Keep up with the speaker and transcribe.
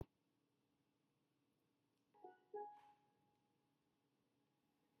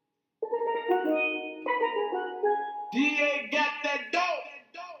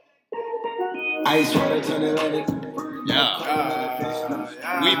Ice water turn Atlantic. We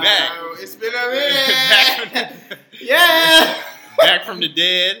back. It's been a minute. Back from the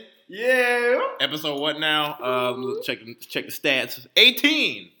dead. Yeah. Episode what now? Check the stats.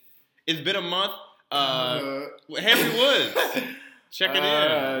 18. It's been a month. Henry Woods checking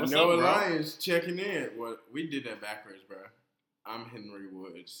in. What's Noah up, bro? Lyons checking in. Well, we did that backwards, bro. I'm Henry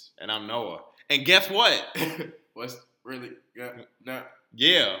Woods. And I'm Noah. And guess what? What's really no?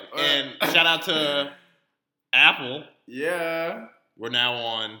 Yeah. And shout out to Apple. Yeah. We're now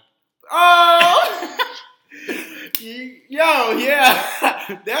on. Oh. Yo,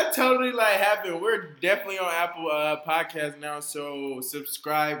 yeah, that totally happened. We're definitely on Apple Podcast now, so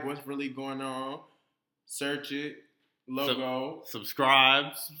subscribe. What's really going on? Search it. Logo.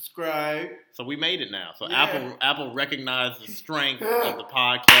 Subscribe. So we made it now. So yeah. Apple recognized the strength of the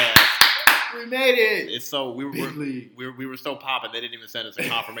podcast. We made it. It's so we were so popping. They didn't even send us a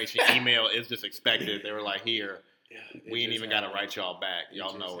confirmation email. It's just expected. They were like, here. We ain't even got to write y'all back.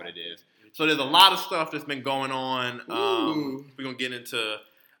 Y'all know what it is. So there's a lot of stuff that's been going on. We're going to get into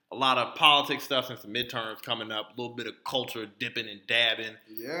a lot of politics stuff since the midterms coming up. A little bit of culture dipping and dabbing.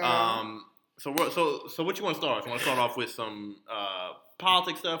 Yeah. So what you want to start with? You want to start off with some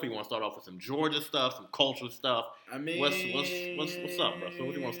politics stuff? Or you want to start off with some Georgia stuff, some culture stuff? I mean, what's up, bro? So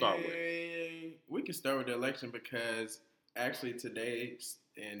what do you want to start with? We can start with the election because actually today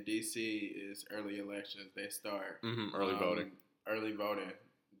in DC is early elections. They start early voting. Early voting.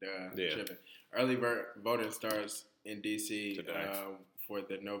 Early voting starts in DC for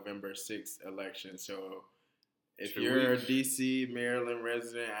the November 6th election. So if you're a DC, Maryland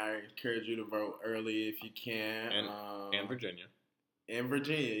resident, I encourage you to vote early if you can. And Virginia. In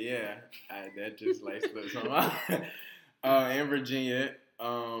Virginia, yeah. That just slips on my. In Virginia,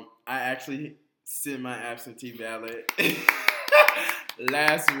 I actually sent my absentee ballot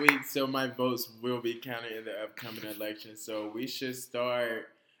last week, so my votes will be counted in the upcoming election. So we should start.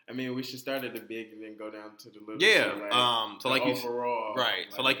 We should start at the big and then go down to the little. Yeah. So like overall, right.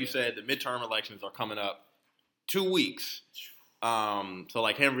 So like you said, the midterm elections are coming up 2 weeks. So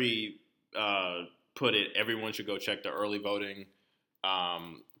like Henry put it, everyone should go check the early voting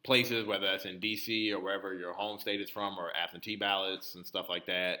places, whether that's in DC or wherever your home state is from, or absentee ballots and stuff like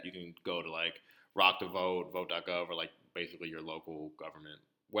that. You can go to Rock to Vote, vote.gov, or basically your local government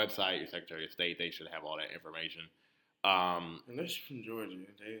website, your Secretary of State. They should have all that information. Unless you're from Georgia.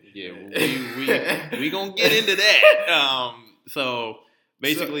 We gonna get into that. So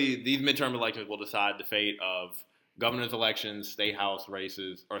basically, these midterm elections will decide the fate of governor's elections, state house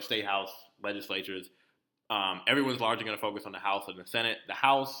races, or state house legislatures. Everyone's largely going to focus on the House and the Senate. The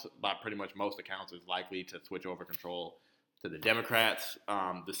House, by pretty much most accounts, is likely to switch over control to the Democrats.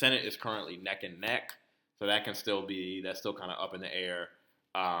 The Senate is currently neck and neck, so that's still kind of up in the air.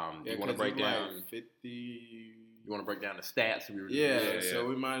 You want to break down 50. You want to break down the stats? So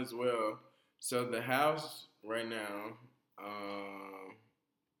we might as well. So the House right now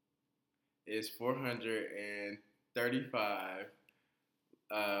is 435.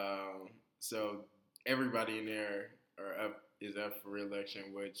 So everybody in there is up for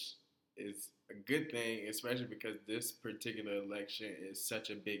re-election, which is a good thing, especially because this particular election is such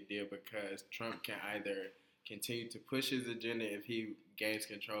a big deal because Trump can either continue to push his agenda if he gains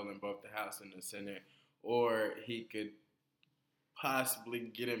control in both the House and the Senate, or he could possibly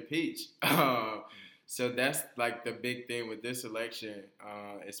get impeached. So that's the big thing with this election,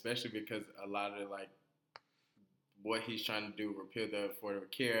 especially because a lot of what he's trying to do, repeal the Affordable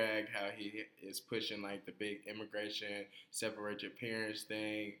Care Act, how he is pushing the big immigration, separate your parents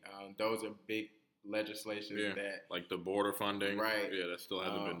thing. Those are big legislation that the border funding, right? Yeah, that still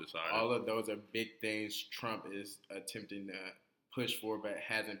hasn't been decided. All of those are big things Trump is attempting to push for, but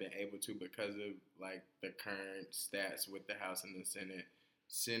hasn't been able to because of the current stats with the House and the Senate.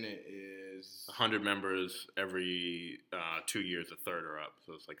 Senate is 100 members every 2 years. A third are up,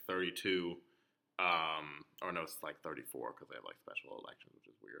 so it's 32. Or no, it's 34 because they have special elections, which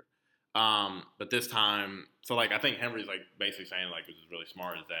is weird. But this time, so I think Henry's basically saying which is really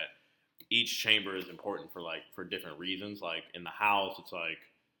smart, is that each chamber is important for different reasons. In the House, it's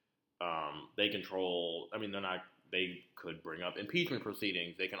they control. They could bring up impeachment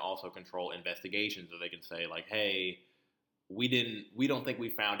proceedings. They can also control investigations, or they can say hey, we don't think we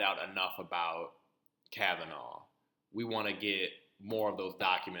found out enough about Kavanaugh. We want to get more of those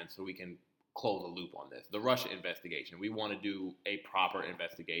documents so we can close a loop on this. The Russia investigation. We want to do a proper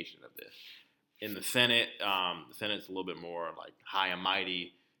investigation of this. In the Senate, the Senate's a little bit more high and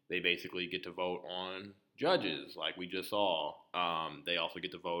mighty. They basically get to vote on judges, like we just saw. They also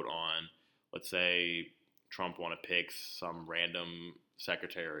get to vote on, let's say, Trump want to pick some random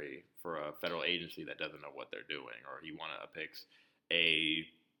secretary for a federal agency that doesn't know what they're doing, or he want to pick a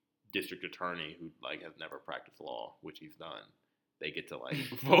district attorney who like has never practiced law, which he's done. They get to like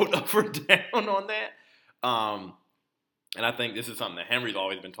vote up or down on that. And I think this is something that Henry's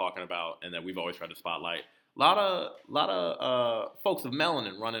always been talking about, and that we've always tried to spotlight. A lot of folks of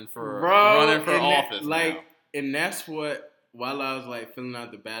melanin running for office, like, now. And that's what, while I was like filling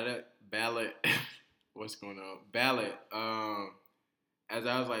out the ballot, what's going on? Ballot. As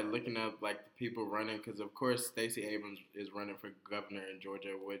I was like looking up like the people running, because of course Stacey Abrams is running for governor in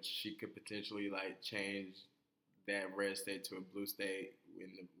Georgia, which she could potentially like change that red state to a blue state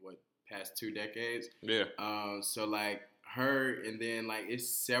in the past 2 decades. Yeah. So like her, and then like it's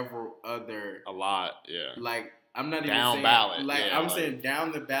several other. A lot. Yeah. Like I'm not down even saying ballot. like yeah, I'm saying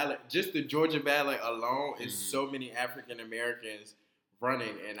down the ballot. Just the Georgia ballot alone is Mhm. so many African Americans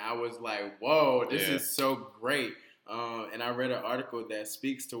running, and I was like, whoa, this is so great. And I read an article that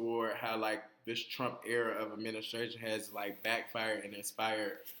speaks toward how like this Trump era of administration has like backfired and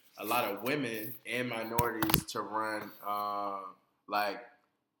inspired a lot of women and minorities to run like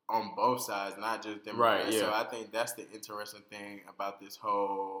on both sides, not just Democrats. Right, yeah. So I think that's the interesting thing about this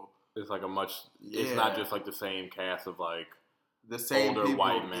whole. It's like it's not just like the same cast of like the same older people,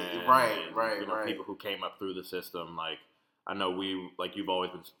 white men, right, and, people who came up through the system. Like I know you've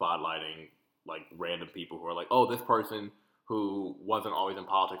always been spotlighting like random people who are like, oh, this person who wasn't always in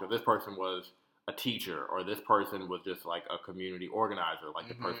politics, or this person was a teacher, or this person was just like a community organizer, like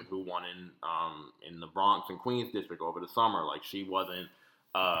the person who won in the Bronx and Queens district over the summer. Like she wasn't,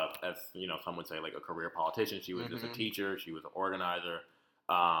 as some would say, like a career politician. She was just a teacher. She was an organizer.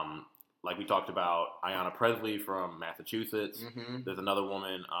 Like we talked about Ayanna Pressley from Massachusetts. There's another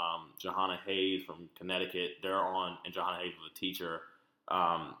woman, Johanna Hayes from Connecticut. And Johanna Hayes was a teacher.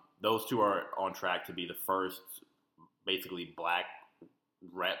 Those two are on track to be the first basically black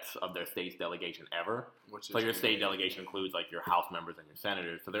reps of their state's delegation ever. So your state delegation includes like your House members and your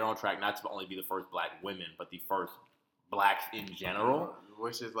senators. So they're on track not to only be the first black women, but the first blacks in general.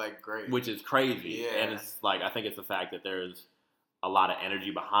 Which is like great. Which is crazy. Yeah. And it's like, I think it's the fact that there's a lot of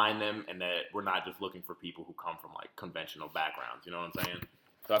energy behind them, and that we're not just looking for people who come from like conventional backgrounds. You know what I'm saying?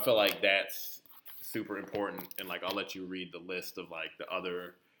 So I feel like that's super important. And like, I'll let you read the list of like the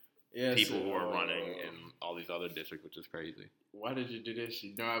other people who are running in all these other districts, which is crazy. Why did you do this?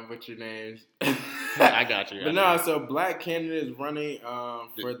 You know I butchered names. I got you. But no, so black candidate is running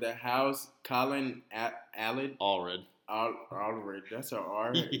for the House. Colin Allred. Allred, that's an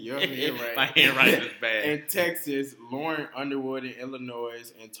R. Your handwriting. My handwriting is bad. In Texas, Lauren Underwood in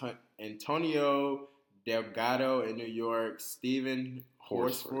Illinois, Antonio Delgado in New York, Stephen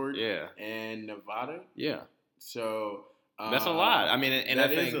Horsford in Nevada. Yeah. So that's a lot. I mean, and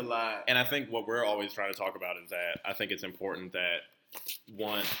that I think is a lot. And I think what we're always trying to talk about is that I think it's important that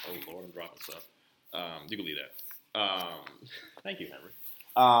one. Oh Lord, I'm dropping stuff. You can leave that. Thank you, Henry.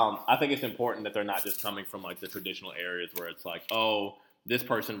 I think it's important that they're not just coming from like the traditional areas where it's like, oh, this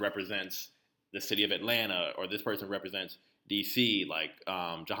person represents the city of Atlanta, or this person represents DC. Like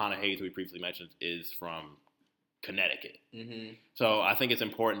Johanna Hayes, who we previously mentioned, is from Connecticut. So I think it's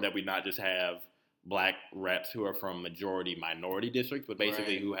important that we not just have black reps who are from majority minority districts, but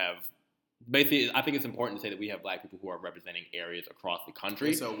basically who have. Basically, I think it's important to say that we have black people who are representing areas across the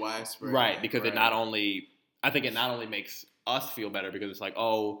country. It's a widespread. Right, because it not only makes us feel better because it's like,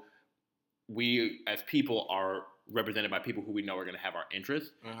 oh, we as people are represented by people who we know are going to have our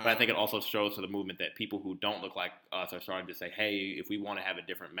interests. But I think it also shows to the movement that people who don't look like us are starting to say, hey, if we want to have a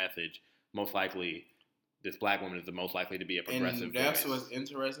different message, most likely this black woman is the most likely to be a progressive And that's voice. what's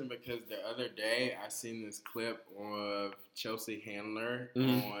interesting, because the other day I seen this clip of Chelsea Handler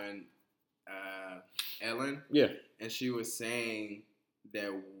on Ellen. Yeah. And she was saying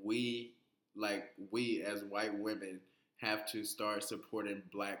that we as white women have to start supporting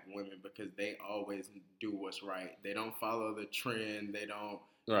black women because they always do what's right. They don't follow the trend. They don't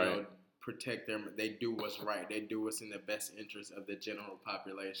protect them. They do what's right. They do what's in the best interest of the general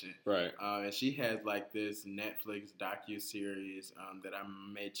population. Right. And she has like this Netflix docuseries that I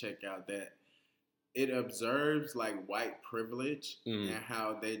may check out, that it observes like white privilege and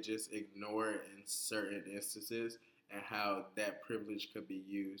how they just ignore it in certain instances, and how that privilege could be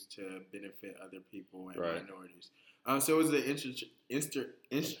used to benefit other people and minorities. So it was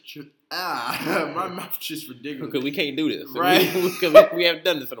my mouth just ridiculous. Because we can't do this. Right. Because we haven't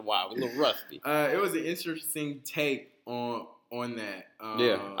done this in a while. We're a little rusty. It was an interesting take on that.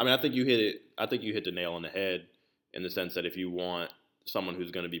 Yeah. I mean, I think you hit it. I think you hit the nail on the head in the sense that if you want someone who's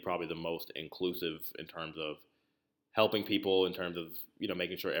going to be probably the most inclusive in terms of helping people, in terms of,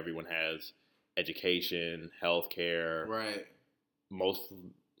 making sure everyone has education, healthcare. Right.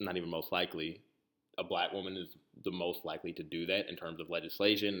 Not even most likely, a black woman is the most likely to do that in terms of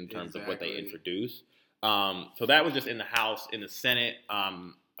legislation, in terms of what they introduce. So that was just in the House. In the Senate,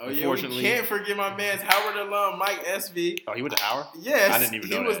 unfortunately, we can't forget my man's Howard alum, Mike Espy. Oh, he went to Howard? Yes. I didn't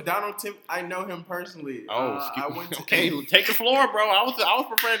even know that. He was Donald Trump. I know him personally. Okay, take the floor, bro. I was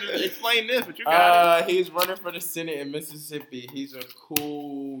prepared to explain this, but you got it. He's running for the Senate in Mississippi. He's a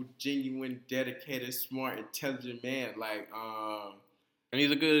cool, genuine, dedicated, smart, intelligent man. And he's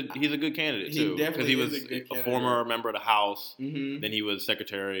a good candidate too, because he was a former member of the House. Mm-hmm. Then he was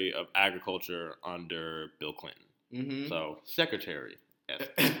Secretary of Agriculture under Bill Clinton. Mm-hmm. So Secretary, let's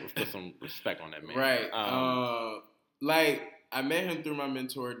put some respect on that man. Right. I met him through my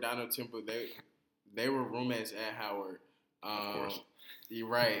mentor Donald Temple. They were roommates at Howard. Of course. You're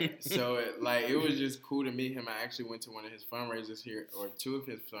right. So it was just cool to meet him. I actually went to one of his fundraisers here, or two of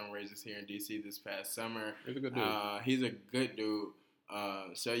his fundraisers here in DC this past summer. He's a good dude. He's a good dude.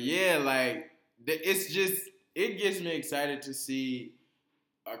 It's just, it gets me excited to see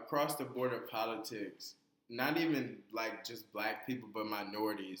across the board of politics, not even just black people, but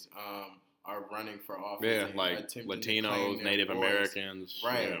minorities are running for office. Yeah, Latinos, Native Americans,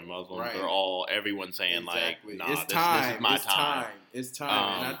 Muslims. Right. They're everyone saying exactly. nah, this is my time. It's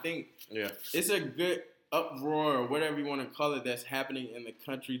time. And I think it's a good uproar, or whatever you want to call it, that's happening in the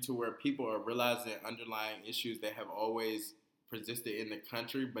country, to where people are realizing underlying issues that have always persisted in the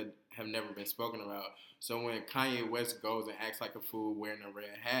country but have never been spoken about. So when Kanye West goes and acts like a fool wearing a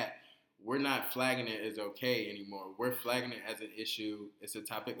red hat, we're not flagging it as okay anymore. We're flagging it as an issue. It's a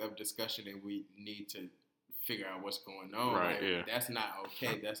topic of discussion, and we need to figure out what's going on. Right, That's not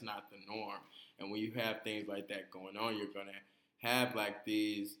okay. That's not the norm. And when you have things like that going on, you're going to have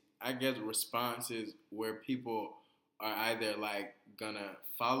these, I guess, responses where people are either going to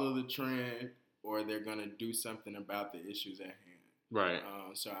follow the trend, or they're going to do something about the issues at hand. Right.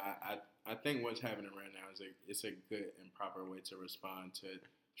 So I think what's happening right now is it's a good and proper way to respond to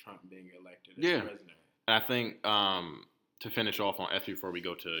Trump being elected as president. And I think to finish off on Espy before we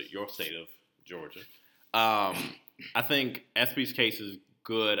go to your state of Georgia, I think Espy's case is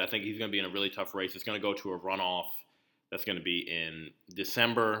good. I think he's going to be in a really tough race. It's going to go to a runoff that's going to be in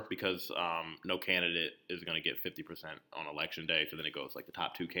December, because no candidate is going to get 50% on election day. So then it goes the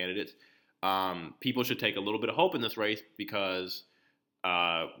top two candidates. People should take a little bit of hope in this race, because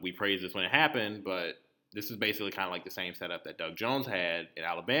we praised this when it happened, but this is basically kind of the same setup that Doug Jones had in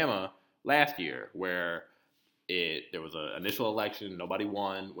Alabama last year, where there was an initial election, nobody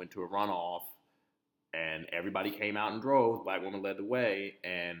won, went to a runoff, and everybody came out and drove. Black woman led the way,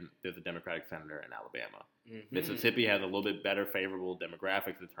 and there's a Democratic senator in Alabama. Mm-hmm. Mississippi has a little bit better favorable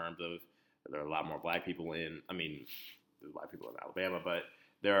demographics in terms of there are a lot more black people there's black people in Alabama, but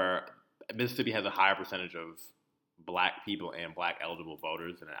Mississippi has a higher percentage of black people and black eligible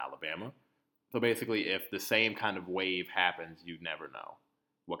voters than in Alabama. So basically, if the same kind of wave happens, you never know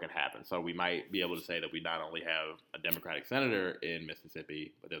what can happen. So we might be able to say that we not only have a Democratic senator in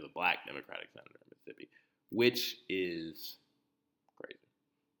Mississippi, but there's a black Democratic senator in Mississippi, which is crazy.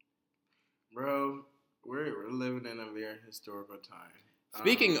 Bro, we're living in a very historical time.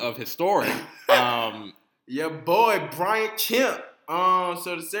 Speaking of historic, your boy Brian Kemp.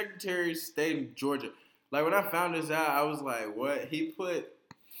 So the Secretary of State of Georgia, when I found this out, I was like, what? He put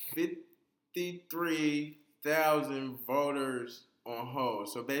 53,000 voters on hold.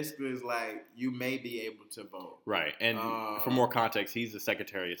 So basically it's you may be able to vote. Right. And for more context, he's the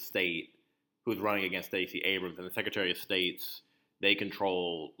Secretary of State who's running against Stacey Abrams. And the Secretary of States, they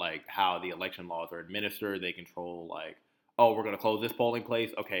control how the election laws are administered. They control we're going to close this polling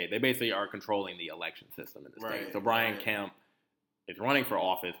place. Okay, they basically are controlling the election system in the state. So Brian Kemp is running for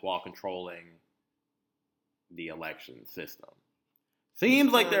office while controlling the election system.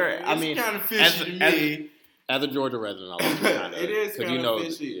 Seems like they're. It's kind of fishy to me. As a Georgia resident, I'll kind of. It is kind of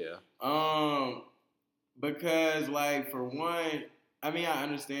fishy. Yeah. Because for one, I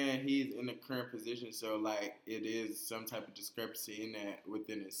understand he's in the current position, so it is some type of discrepancy in that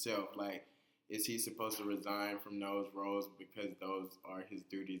within itself. Is he supposed to resign from those roles because those are his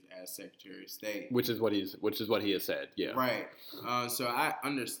duties as Secretary of State? Which is what he has said. Yeah. Right. So I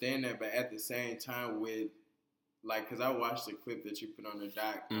understand that, but at the same time, because I watched the clip that you put on the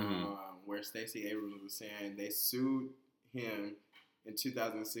doc, where Stacey Abrams was saying they sued him in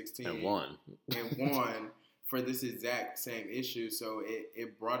 2016 and won for this exact same issue. So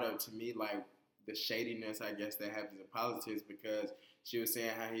it brought up to me the shadiness, I guess, that happens in politics, because she was saying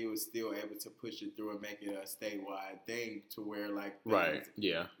how he was still able to push it through and make it a statewide thing, to where right,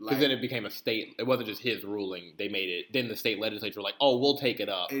 yeah, because then it became a state. It wasn't just his ruling; they made it. Then the state legislature were like, "Oh, we'll take it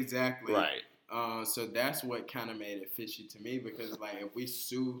up." Exactly. Right. So that's what kind of made it fishy to me, because like if we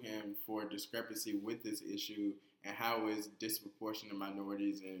sue him for discrepancy with this issue and how is disproportionate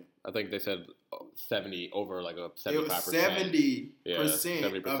minorities, and I think they said 70 over like a 75%. it was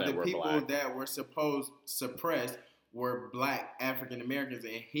 70% of the were people black. that were suppressed were black African Americans,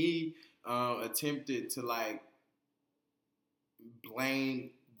 and he attempted to like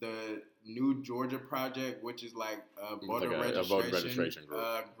blame the New Georgia Project, which is like a voter registration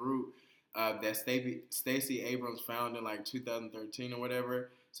group that Stacey Abrams found in like 2013 or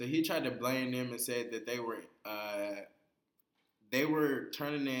whatever. So he tried to blame them and said that they were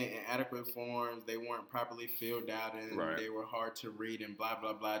turning in inadequate forms, they weren't properly filled out, and they were hard to read, and blah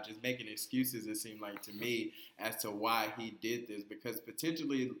blah blah. Just making excuses, it seemed like to me, as to why he did this, because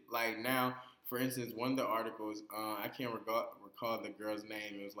potentially, like now, for instance, one of the articles, I can't recall the girl's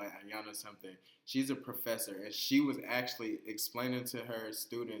name. It was like Ayana something. She's a professor, and she was actually explaining to her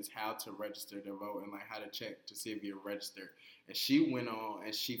students how to register to vote and like how to check to see if you're registered. And she went on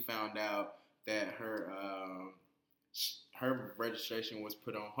and she found out that her registration was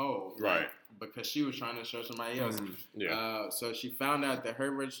put on hold, right? Because she was trying to show somebody else. So she found out that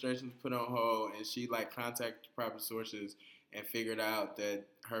her registration was put on hold, and she like contacted proper sources and figured out that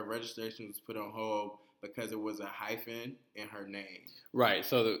her registration was put on hold because it was a hyphen in her name. Right.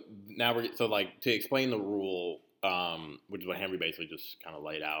 So to explain the rule, which is what Henry basically just kind of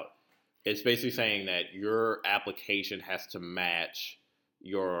laid out, it's basically saying that your application has to match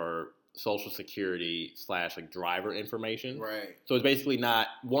your Social Security / like driver information. Right. So it's basically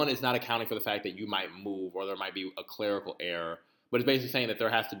it's not accounting for the fact that you might move or there might be a clerical error, but it's basically saying that there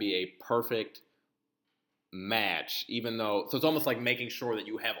has to be a perfect match, even though, so it's almost like making sure that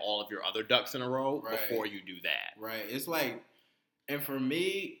you have all of your other ducks in a row before you do that. Right. It's like, and for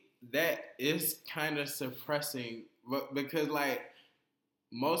me, that is kind of suppressing, because like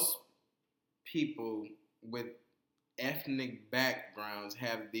most people with ethnic backgrounds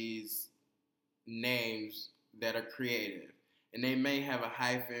have these names that are creative, and they may have a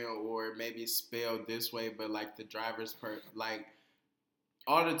hyphen or maybe spelled this way, but like the driver's like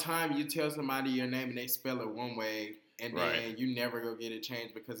all the time you tell somebody your name and they spell it one way, and then you never go get it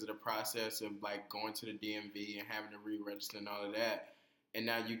changed because of the process of like going to the DMV and having to re-register and all of that, and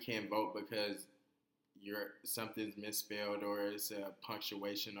now you can't vote because something's misspelled or it's a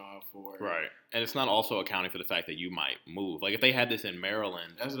punctuation off, or and it's not also accounting for the fact that you might move. Like if they had this in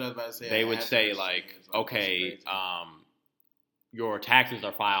Maryland, that's what I was about to say. They would say like, okay, your taxes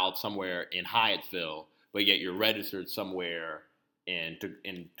are filed somewhere in Hyattsville, but yet you're registered somewhere in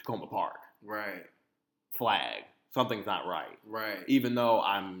Tacoma Park. Right. Flag. Something's not right. Right. Even though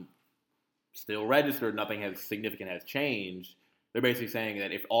I'm still registered, nothing significant has changed. They're basically saying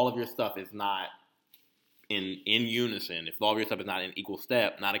that if all of your stuff is not in unison, if all of your stuff is not in equal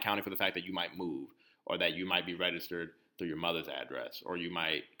step, not accounting for the fact that you might move, or that you might be registered through your mother's address, or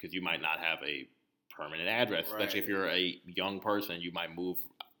because you might not have a permanent address. Especially if you're a young person, you might move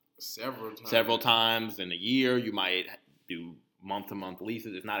several times in a year. You might do month-to-month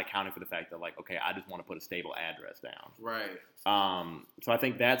leases. It's not accounting for the fact that like, okay, I just want to put a stable address down. Right. So I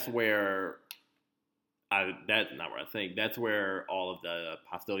think that's where that's where all of the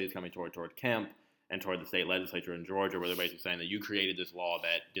hostility is coming toward Kemp and toward the state legislature in Georgia, where they're basically saying that you created this law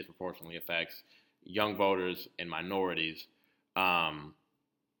that disproportionately affects young voters and minorities.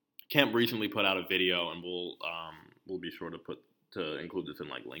 Kemp recently put out a video, and we'll be sure to include this in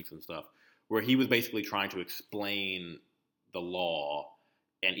like links and stuff, where he was basically trying to explain the law,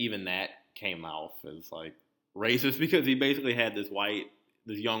 and even that came off as like racist, because he basically had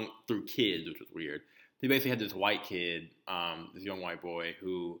through kids, which was weird. He basically had this white kid, this young white boy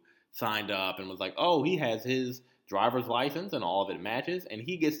who signed up and was like, oh, he has his driver's license and all of it matches, and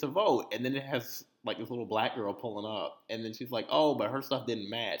he gets to vote. And then it has like this little black girl pulling up, and then she's like, oh, but her stuff didn't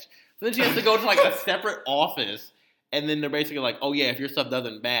match. So then she has to go to like a separate office, and then they're basically like, oh yeah, if your stuff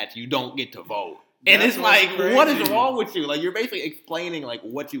doesn't match, you don't get to vote. And it's like, crazy. What is wrong with you? Like, you're basically explaining like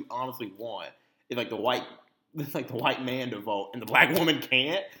what you honestly want. It's like the white man to vote and the black woman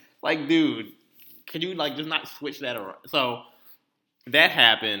can't. Like, dude, can you like just not switch that around? So that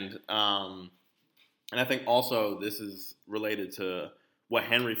happened, and I think also this is related to what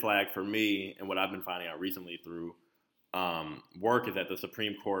Henry flagged for me, and what I've been finding out recently through work, is that the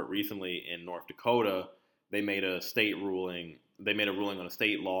Supreme Court recently in North Dakota, they made a ruling on a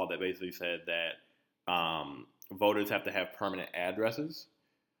state law that basically said that voters have to have permanent addresses.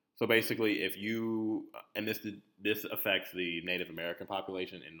 So basically, if you, and this affects the Native American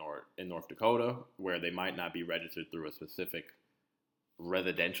population in North Dakota, where they might not be registered through a specific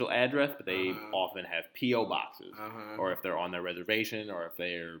residential address, but they often have P.O. boxes, or if they're on their reservation, or if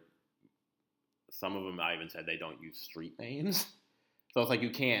they're some of them I even said they don't use street names. So it's like you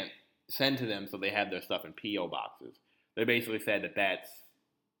can't send to them, so they have their stuff in P.O. boxes. They basically said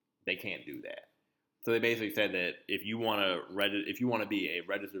they can't do that. So they basically said that if you want to be a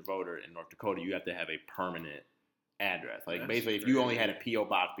registered voter in North Dakota, you have to have a permanent address. Like basically, if you only had a P.O.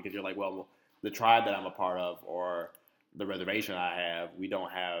 box because you're like, well, the tribe that I'm a part of or the reservation I have, we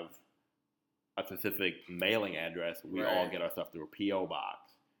don't have a specific mailing address. We all get our stuff through a P.O.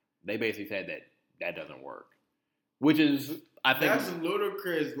 box. They basically said that doesn't work, which is, I think, that's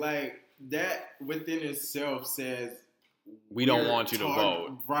ludicrous. Like that within itself says we don't want you to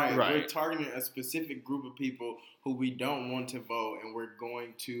vote. Right. We're targeting a specific group of people who we don't want to vote, and we're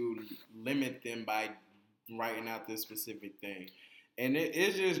going to limit them by writing out this specific thing. And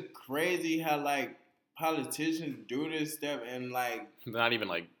it's just crazy how like politicians do this stuff and like they're not even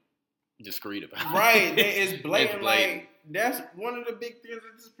like discreet about it. Right. It's blatant. It's blatant. Like that's one of the big things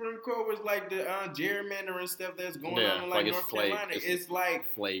that the Supreme Court was like the gerrymandering stuff that's going on in like North Carolina. It's like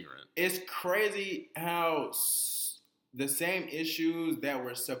flagrant. It's crazy how the same issues that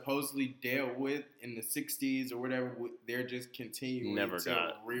were supposedly dealt with in the 60s or whatever, they're just continuing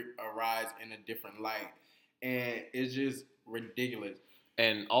to arise in a different light. And it's just ridiculous.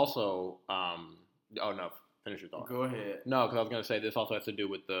 And also, finish your thought. Go ahead. No, because I was going to say this also has to do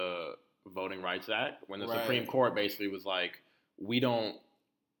with the Voting Rights Act. When the Supreme Court basically was like, the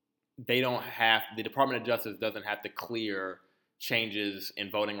Department of Justice doesn't have to clear changes in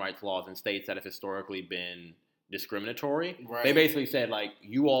voting rights laws in states that have historically been discriminatory. Right. They basically said, like,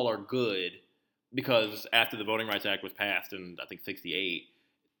 you all are good because after the Voting Rights Act was passed in, I think, 1968,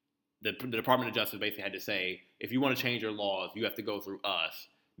 the Department of Justice basically had to say, if you want to change your laws, you have to go through us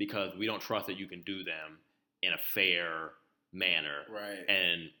because we don't trust that you can do them in a fair manner. Right.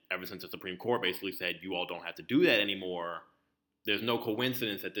 And ever since the Supreme Court basically said, you all don't have to do that anymore, there's no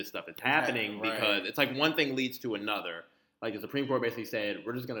coincidence that this stuff is happening because it's like one thing leads to another. Like the Supreme Court basically said,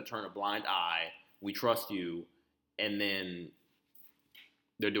 we're just going to turn a blind eye. We trust you. And then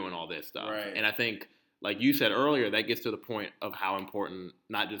they're doing all this stuff. Right. And I think, like you said earlier, that gets to the point of how important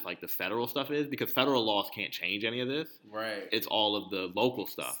not just like the federal stuff is, because federal laws can't change any of this. Right. It's all of the local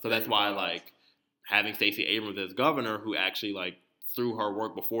stuff. So that's why like having Stacey Abrams as governor, who actually like through her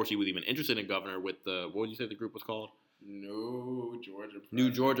work before she was even interested in governor with the, what did you say the group was called? New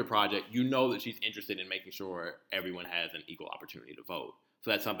Georgia Project. You know that she's interested in making sure everyone has an equal opportunity to vote. So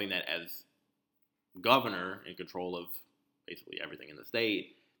that's something that as governor in control of basically everything in the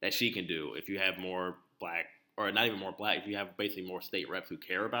state that she can do. If you have more black, or not even more black, if you have basically more state reps who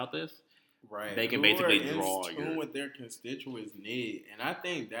care about this, right, they can basically draw what their constituents need. And I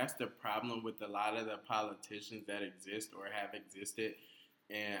think that's the problem with a lot of the politicians that exist or have existed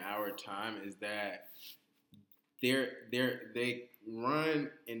in our time, is that they run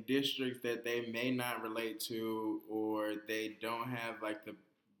in districts that they may not relate to, or they don't have like the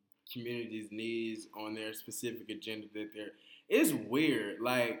community's needs on their specific agenda it's weird.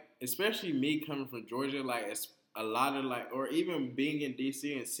 Like, especially me coming from Georgia, like it's a lot of like, or even being in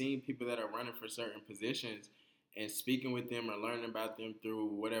DC and seeing people that are running for certain positions and speaking with them or learning about them through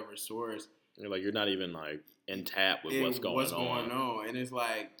whatever source. You're not even like in tap with what's going on. And it's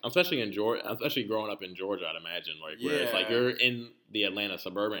like, especially in Georgia, especially growing up in Georgia, I'd imagine, like where it's like you're in the Atlanta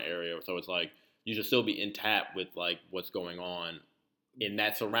suburban area, so it's like you should still be in tap with like what's going on in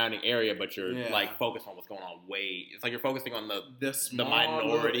that surrounding area, but you're like focused on what's going on it's like you're focusing on the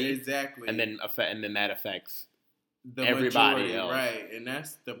minority, exactly, and then that affects the everybody majority, else, right? And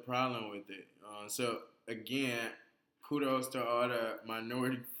that's the problem with it. So again, kudos to all the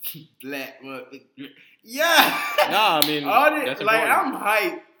minority black. I mean, that's like I'm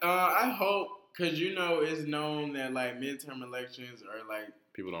hyped. I hope, because it's known that like midterm elections are like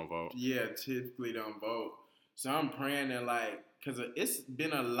people don't vote. Yeah, typically don't vote. So I'm praying that like, because it's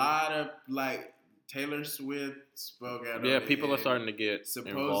been a lot of like Taylor Swift spoke out. Yeah, people are starting to get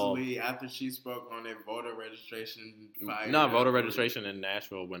supposedly involved. After she spoke on it, voter registration voter registration in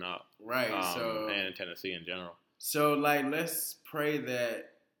Nashville went up. Right. And in Tennessee in general. So like, let's pray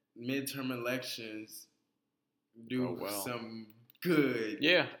that midterm elections do some good.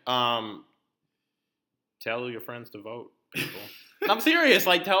 Yeah. Tell your friends to vote, people. I'm serious.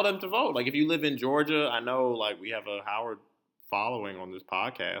 Like, tell them to vote. Like, if you live in Georgia, I know, like, we have a Howard following on this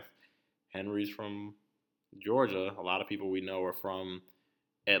podcast. Henry's from Georgia. A lot of people we know are from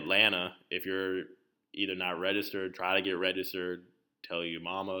Atlanta. If you're either not registered, try to get registered. Tell your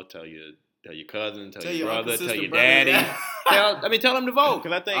mama, tell your cousin, tell your brother, tell your daddy. Tell them to vote,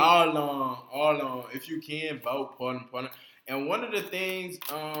 because I think all along. If you can vote, important. And one of the things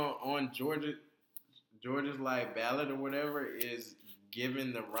on Georgia's like ballot or whatever is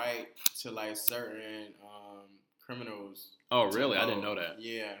giving the right to like certain criminals. Oh, really? I didn't know that.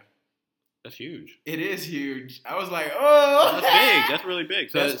 Yeah. That's huge. It is huge. I was like, oh, that's big. That's really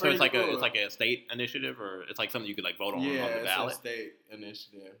big. So it's like cool. it's like a state initiative, or it's like something you could like vote on the ballot. Yeah, it's a state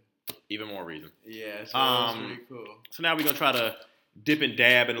initiative. Even more reason. Yeah, so it's really cool. So now we're gonna try to dip and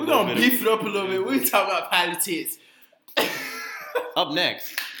dab in a little bit. We're gonna beef it up a little bit. We talk about politics. Up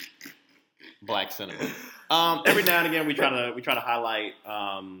next, Black cinema. Every now and again, we try to highlight.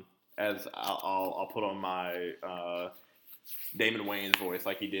 As I'll put on my Damon Wayans voice,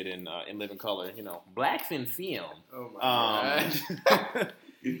 like he did in Living Color. You know, blacks in film. Oh my god.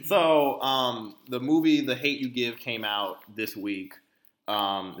 So the movie The Hate U Give came out this week.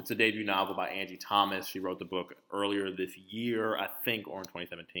 It's a debut novel by Angie Thomas. She wrote the book earlier this year, I think, or in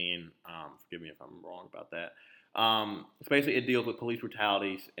 2017. Forgive me if I'm wrong about that. So basically, it deals with police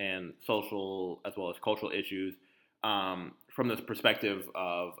brutalities and social as well as cultural issues from the perspective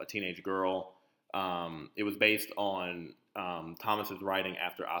of a teenage girl. It was based on Thomas's writing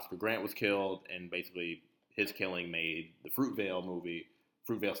after Oscar Grant was killed, and basically his killing made the Fruitvale movie,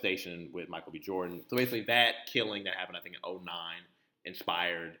 Fruitvale Station with Michael B. Jordan. So basically, that killing that happened, I think, in 2009,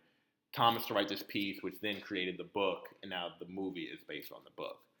 inspired Thomas to write this piece, which then created the book, and now the movie is based on the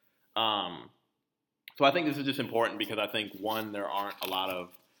book. So I think this is just important because I think, one, there aren't a lot of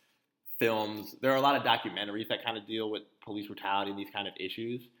films. There are a lot of documentaries that kind of deal with police brutality and these kind of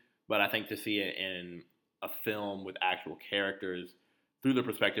issues, but I think to see it in a film with actual characters through the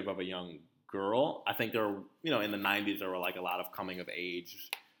perspective of a young girl, I think there were, in the 90s, there were like a lot of coming of age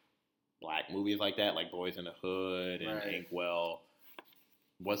Black movies like that, like Boys in the Hood and right. Inkwell.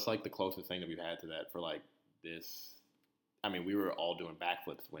 What's like the closest thing that we've had to that for like this? I mean, we were all doing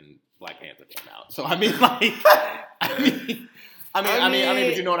backflips when Black Panther came out. So I mean, like, I mean,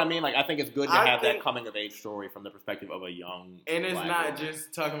 but you know what I mean? Like, I think it's good to have that coming of age story from the perspective of a young. And it's Black not woman.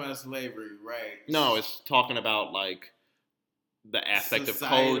 just talking about slavery, right? No, it's talking about like the aspect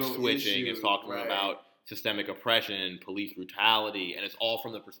Societal of code switching. issues, It's talking right. about systemic oppression, police brutality, and it's all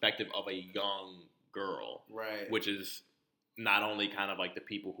from the perspective of a young girl, right? Which is not only kind of like the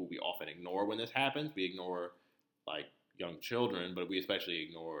people who we often ignore when this happens. We ignore like young children, but we especially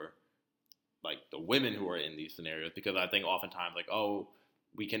ignore like the women who are in these scenarios, because I think oftentimes like, oh,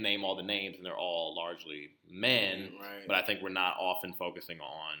 we can name all the names and they're all largely men, right. But I think we're not often focusing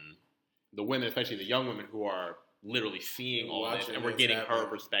on the women, especially the young women who are literally seeing all this, and we're getting her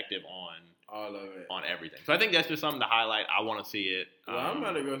perspective on all of it, on everything. So I think that's just something to highlight. I want to see it. Well, I'm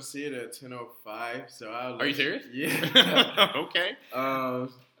about to go see it at 10:05. So Are you serious? Yeah. Okay. Well,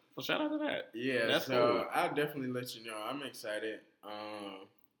 shout out to that. Yeah. That's so cool. I'll definitely let you know. I'm excited.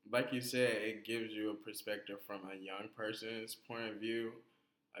 Like you said, it gives you a perspective from a young person's point of view,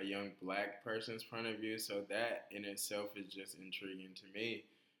 a young Black person's point of view. So that in itself is just intriguing to me.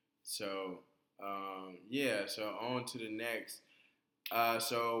 So yeah. So on to the next.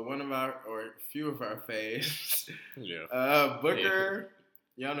 So one of our, or a few of our faves, yeah. Booker,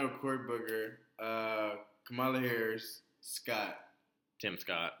 y'all know Cory Booker, Kamala Harris, Scott. Tim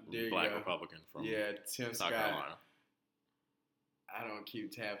Scott, Black Republican from Tim South Scott. Carolina. I don't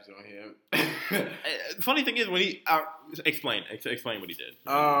keep tabs on him. Funny thing is, when he explain what he did.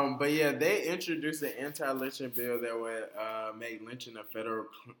 But yeah, they introduced an anti-lynching bill that would make lynching a federal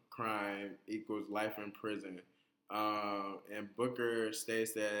crime equals life in prison. And Booker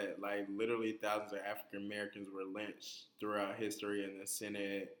states that like literally thousands of African Americans were lynched throughout history, and the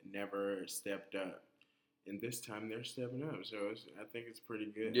Senate never stepped up. And this time they're stepping up, so I think it's pretty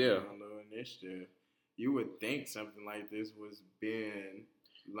good. Yeah, a little initiative. You would think something like this was being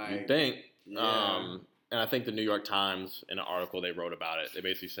like. You'd think, yeah. And I think the New York Times, in an article they wrote about it, they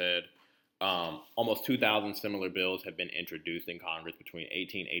basically said almost 2,000 similar bills have been introduced in Congress between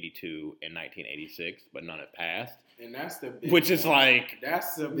 1882 and 1986, but none have passed. And that's the big which is like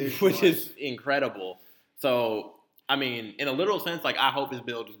that's the big which is incredible. So I mean, in a literal sense, like I hope this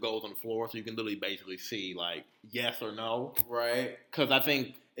bill just goes on the floor so you can literally basically see like yes or no, right? Because I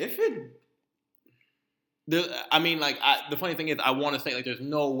think if it. I mean, like, the funny thing is, I want to say, like, there's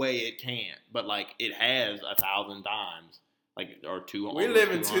no way it can't, but, like, it has 1,000 times, like, or 200. We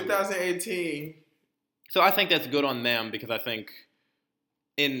live in 2018. So I think that's good on them, because I think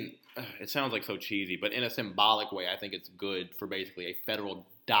it sounds like so cheesy, but in a symbolic way, I think it's good for basically a federal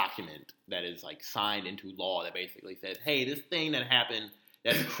document that is, like, signed into law that basically says, hey, this thing that happened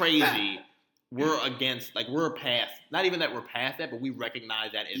that's crazy... We're against, like, we're past, not even that we're past that, but we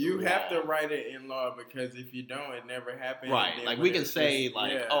recognize that as you law. have to write it in law, because if you don't, it never happens. Right. Like, we can say,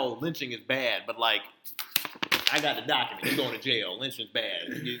 like, oh, lynching is bad, but, like, I got the document. You're going to jail. Lynching's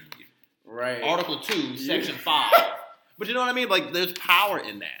bad. Right. Article 2, Section 5. But you know what I mean? Like, there's power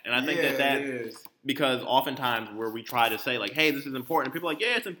in that. And I think that is. Because oftentimes where we try to say, like, hey, this is important, and people are like,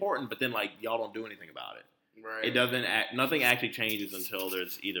 yeah, it's important, but then, like, y'all don't do anything about it. Right. It doesn't nothing actually changes until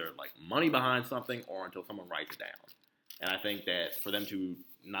there's either, like, money behind something or until someone writes it down. And I think that for them to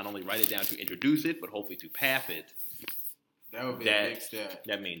not only write it down to introduce it, but hopefully to pass it, that would be a big step.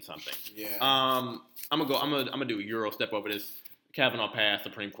 That means something. Yeah. I'm gonna do a Euro step over this. Kavanaugh passed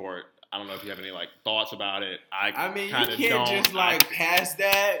Supreme Court. I don't know if you have any like thoughts about it. I mean, you can't just like pass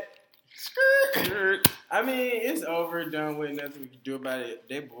that. Skirt. I mean, it's over, done with. Nothing we can do about it.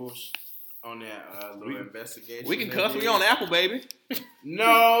 They bullshit on that little investigation. We can cuss. We on Apple, baby.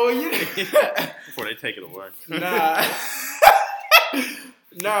 No, you. Before they take it away. Nah.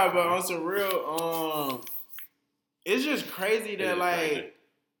 Nah, but on some real, it's just crazy that like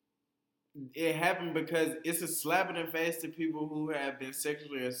it happened because it's a slap in the face to people who have been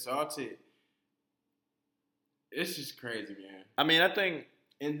sexually assaulted. It's just crazy, man. I mean, I think,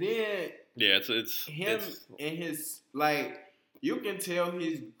 and then it's him and his like. You can tell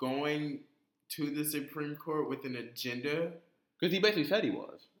he's going to the Supreme Court with an agenda because he basically said he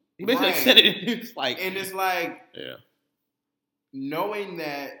was. He basically said it. He was like, and it's like, yeah. Knowing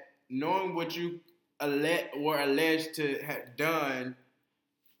what you were alleged to have done,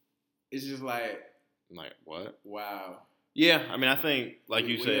 it's just like what? Wow. Yeah, I mean, I think like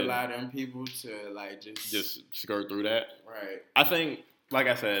you said, allow them people to like just skirt through that. Right. I think, like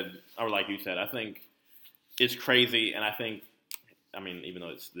I said, or like you said, I think it's crazy, and I think, I mean, even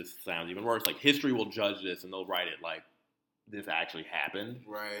though this sounds even worse, like history will judge this, and they'll write it like this actually happened.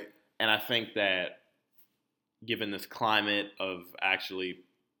 Right. And I think that, given this climate of actually,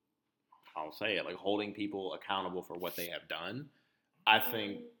 I'll say it, like holding people accountable for what they have done, I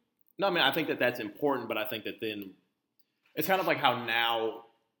think that that's important, but I think that then it's kind of like how now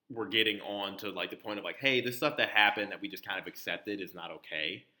we're getting on to like the point of like, hey, this stuff that happened that we just kind of accepted is not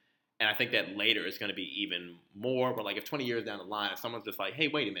okay. And I think that later it's going to be even more, but like if 20 years down the line, if someone's just like, hey,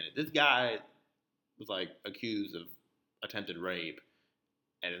 wait a minute, this guy was like accused of attempted rape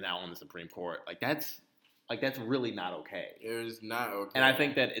and is now on the Supreme Court, like that's really not okay. It is not okay. And I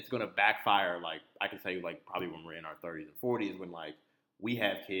think that it's going to backfire, like, I can say, like, probably when we're in our 30s and 40s, when, like, we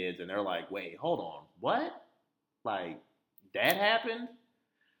have kids and they're like, wait, hold on, what? Like, that happened?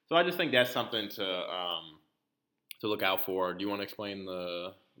 So I just think that's something to look out for. Do you want to explain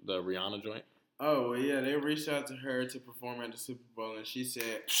the Rihanna joint? Oh, yeah, they reached out to her to perform at the Super Bowl, and she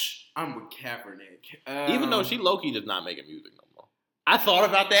said, I'm with Kaepernick. Even though she low-key does not making music no more. I thought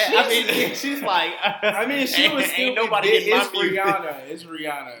about that. I mean, she's like, I mean, she was still ain't nobody getting my music. It's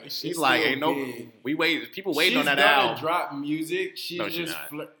Rihanna. She's like, ain't no, people waiting on that album. album. She's gonna drop music. She's no, just,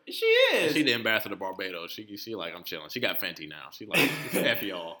 she is. She the ambassador of Barbados. She like, I'm chilling. She got Fenty now. She like, F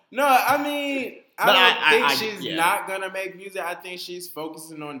y'all. No, I mean, I don't think she's not gonna make music. I think she's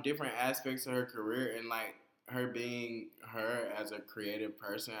focusing on different aspects of her career and like her being her as a creative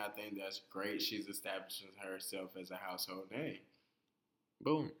person. I think that's great. She's establishing herself as a household name.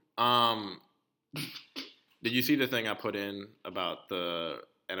 Boom. Did you see the thing I put in about the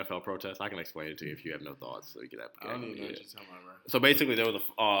NFL protest? I can explain it to you if you have no thoughts. So you can have. I don't even know what you're talking about, bro. So basically, there was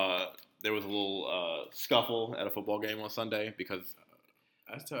a little scuffle at a football game on Sunday because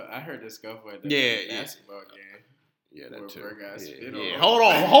I heard the scuffle at the basketball game. Yeah, that too. Yeah.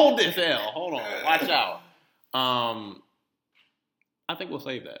 Hold this L. Hold on. Watch out. I think we'll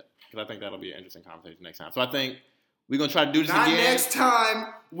save that because I think that'll be an interesting conversation next time. So I think. We're going to try to do this again. Not next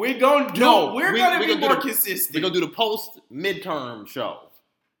time. We're going to do We're going to be more consistent. We're going to do the post-midterm show.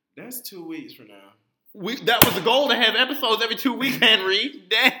 That's 2 weeks from now. That was the goal, to have episodes every 2 weeks, Henry.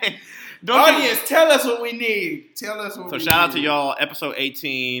 Dang. Audience, tell us what we need. Tell us what we need. So shout out to y'all. Episode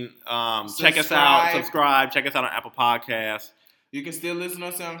 18. Check us out. Subscribe. Check us out on Apple Podcasts. You can still listen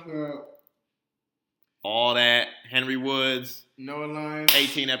on SoundCloud. All that. Henry Woods. Noah Lyons.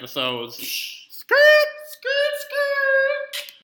 18 episodes. Skirt.